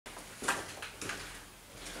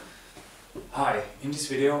Hi, in this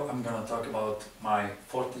video I'm gonna talk about my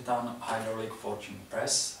 40-ton hydraulic forging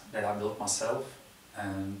press that I built myself,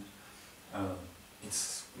 and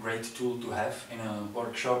it's a great tool to have in a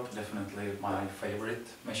workshop, definitely my favorite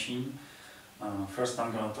machine. First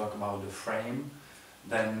I'm gonna talk about the frame,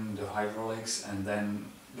 then the hydraulics, and then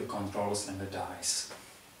the controls and the dies.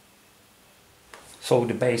 So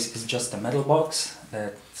the base is just a metal box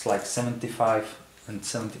that's like 75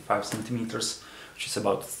 centimeters, which is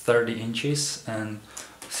about 30 inches, and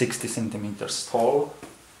 60 centimeters tall,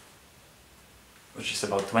 which is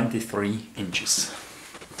about 23 inches.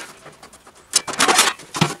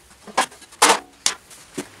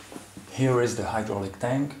 Here is the hydraulic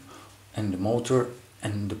tank and the motor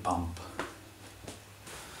and the pump.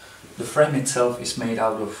 The frame itself is made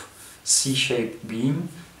out of C-shaped beam,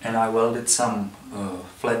 and I welded some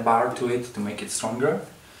flat bar to it to make it stronger.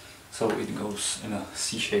 So it goes in a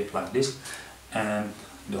C shape like this, and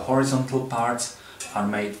the horizontal parts are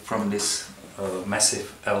made from this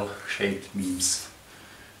massive L-shaped beams.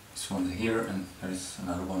 This one here, and there is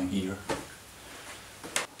another one here.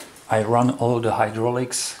 I run all the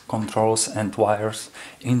hydraulics, controls and wires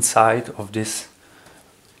inside of this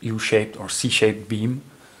U-shaped or C-shaped beam,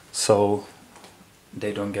 so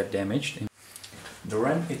they don't get damaged. The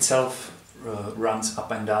ram itself runs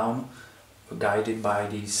up and down, guided by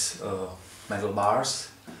these metal bars.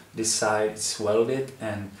 This side is welded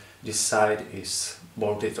and this side is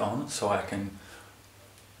bolted on, so I can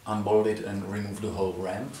unbolt it and remove the whole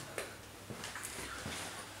ram.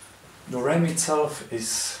 The ram itself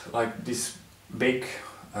is like this big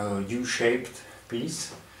U-shaped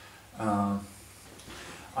piece. I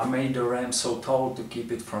made the ram so tall to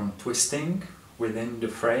keep it from twisting within the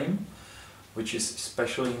frame, which is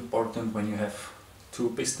especially important when you have two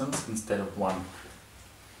pistons instead of one.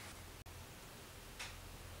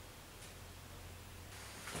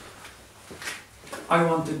 I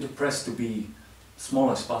wanted the press to be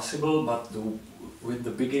small as possible, but with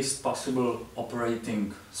the biggest possible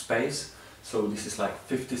operating space. So this is like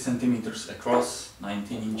 50 centimeters across,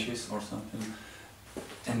 19 inches or something.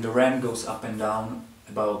 And the ram goes up and down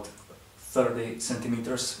about 30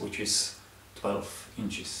 centimeters, which is 12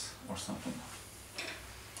 inches or something.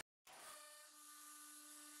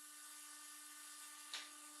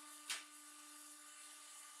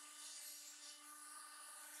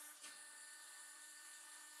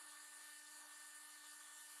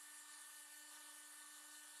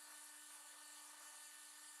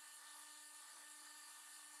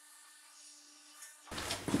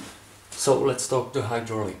 So let's talk the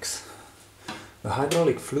hydraulics. The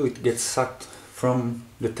hydraulic fluid gets sucked from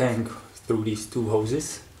the tank through these two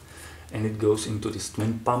hoses, and it goes into this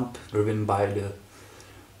twin pump driven by the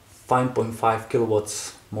 5.5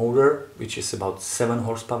 kilowatts motor, which is about 7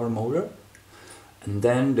 horsepower motor, and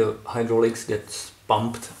then the hydraulics gets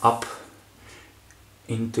pumped up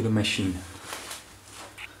into the machine.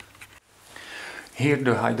 Here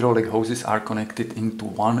the hydraulic hoses are connected into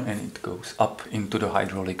one, and it goes up into the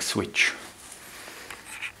hydraulic switch.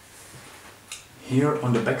 Here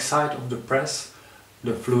on the back side of the press,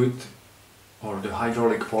 the fluid or the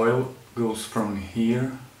hydraulic oil goes from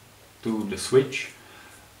here to the switch,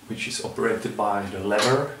 which is operated by the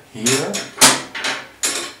lever here,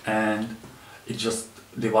 and it just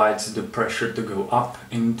divides the pressure to go up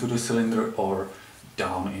into the cylinder or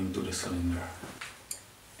down into the cylinder.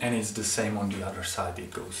 And it's the same on the other side, it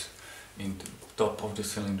goes into the top of the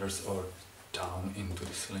cylinders or down into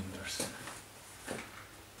the cylinders.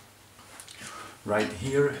 Right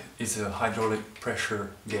here is a hydraulic pressure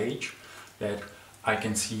gauge that I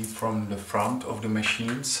can see from the front of the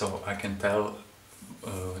machine, so I can tell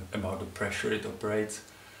about the pressure it operates.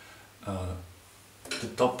 The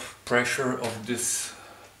top pressure of this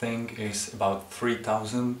thing is about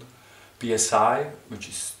 3000 psi, which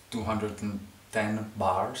is 210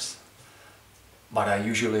 bars, but I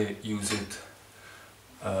usually use it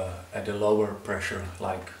at a lower pressure,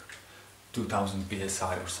 like 2000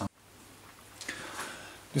 psi or something.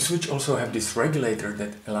 The switch also have this regulator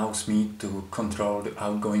that allows me to control the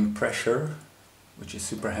outgoing pressure, which is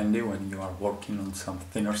super handy when you are working on some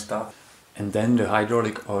thinner stuff. And then the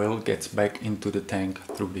hydraulic oil gets back into the tank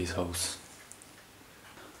through this hose.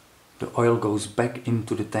 The oil goes back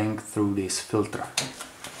into the tank through this filter.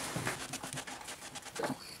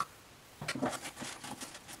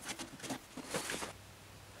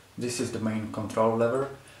 This is the main control lever.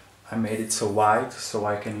 I made it so wide so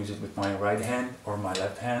I can use it with my right hand or my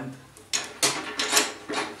left hand,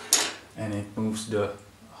 and it moves the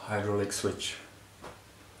hydraulic switch.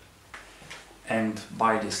 And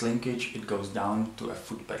by this linkage it goes down to a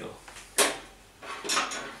foot pedal.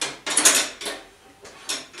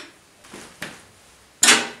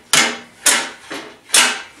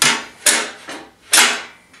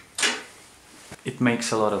 It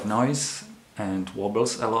makes a lot of noise and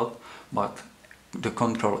wobbles a lot, but the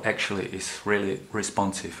control actually is really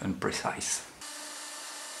responsive and precise.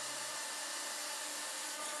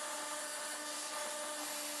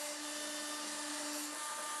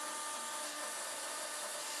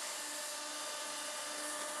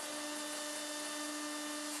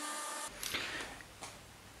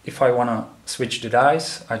 If I want to switch the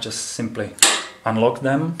dies, I just simply unlock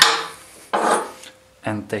them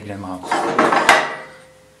and take them out.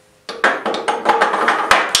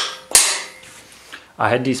 I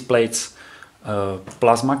had these plates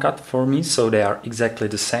plasma cut for me, so they are exactly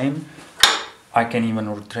the same. I can even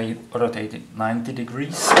rotate it 90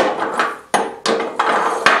 degrees.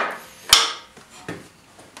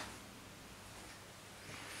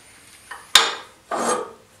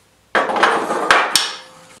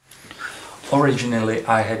 Originally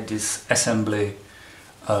I had this assembly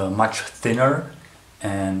much thinner,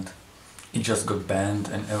 and it just got bent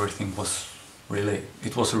and everything was really,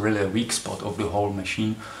 it was really a weak spot of the whole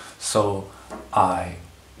machine. So I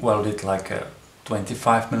welded like a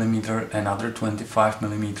 25mm, another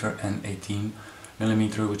 25mm and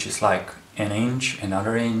 18mm, which is like an inch,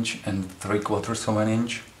 another inch and 3/4 of an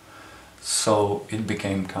inch. So it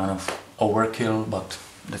became kind of overkill, but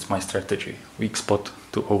that's my strategy. Weak spot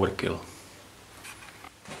to overkill.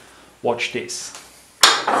 Watch this.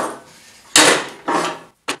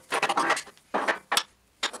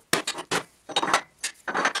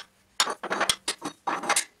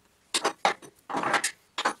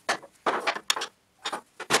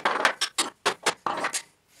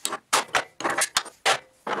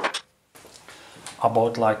 I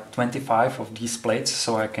bought like 25 of these plates,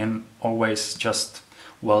 so I can always just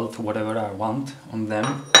weld whatever I want on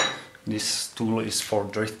them. This tool is for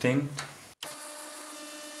drifting.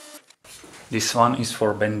 This one is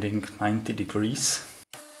for bending 90 degrees.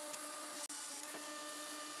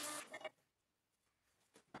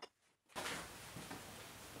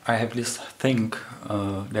 I have this thing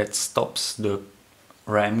that stops the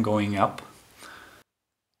ram going up.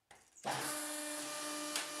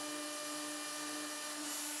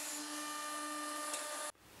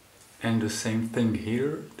 And the same thing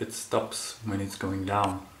here that stops when it's going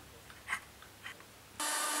down.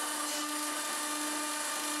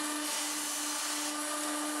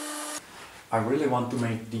 I really want to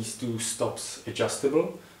make these two stops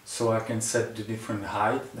adjustable, so I can set the different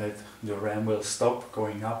height that the ram will stop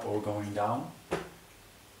going up or going down.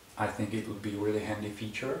 I think it would be a really handy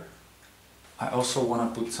feature. I also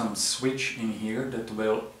want to put some switch in here that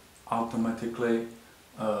will automatically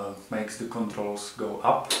makes the controls go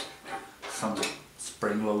up. Some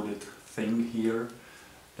spring-loaded thing here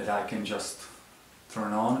that I can just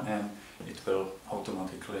turn on and it will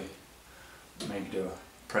automatically make the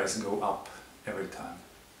press go up every time.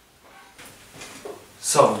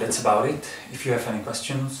 So that's about it. If you have any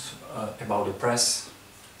questions about the press,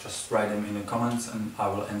 just write them in the comments and I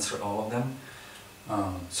will answer all of them.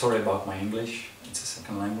 Sorry about my English, it's a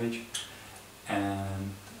second language.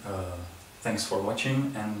 And thanks for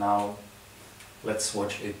watching, and now let's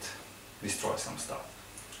watch it destroy some stuff.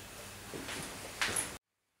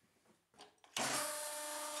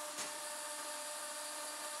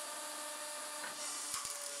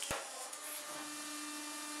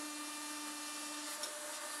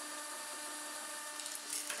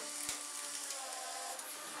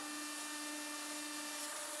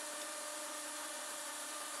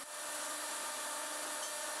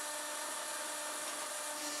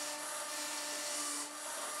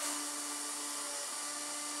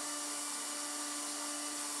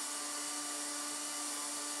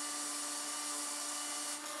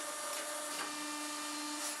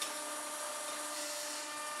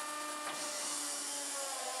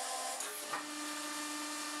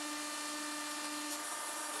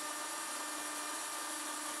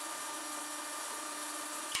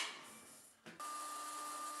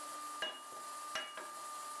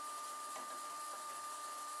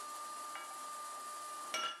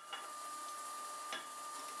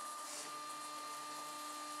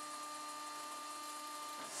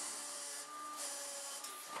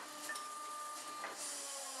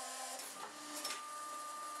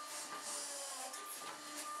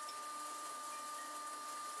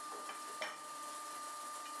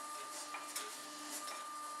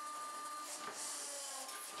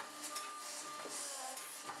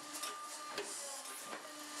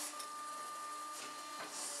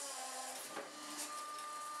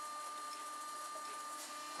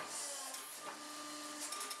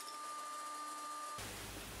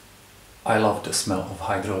 I love the smell of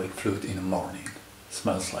hydraulic fluid in the morning.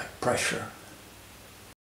 Smells like pressure.